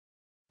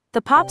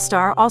The pop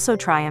star also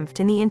triumphed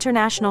in the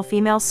International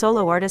Female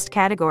Solo Artist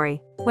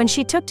category. When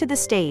she took to the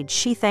stage,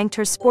 she thanked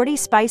her sporty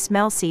Spice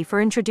Mel C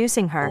for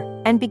introducing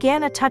her, and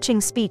began a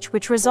touching speech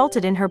which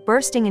resulted in her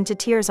bursting into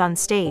tears on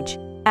stage.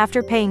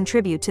 After paying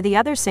tribute to the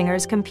other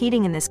singers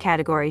competing in this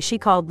category, she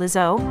called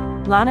Lizzo,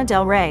 Lana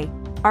Del Rey,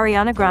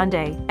 Ariana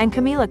Grande, and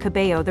Camila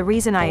Cabello the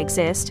reason I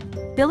exist.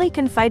 Billie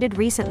confided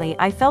recently,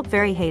 "I felt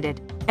very hated.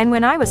 And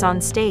when I was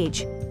on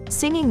stage,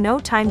 singing No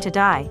Time to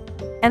Die,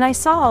 and I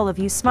saw all of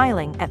you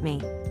smiling at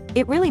me,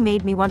 it really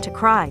made me want to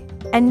cry.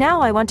 And now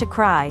I want to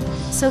cry,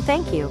 so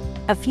thank you."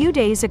 A few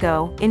days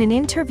ago, in an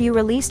interview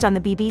released on the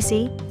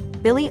BBC,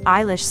 Billie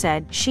Eilish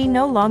said she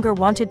no longer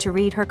wanted to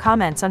read her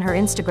comments on her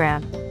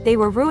Instagram. "They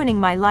were ruining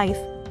my life."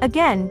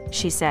 Again,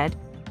 she said,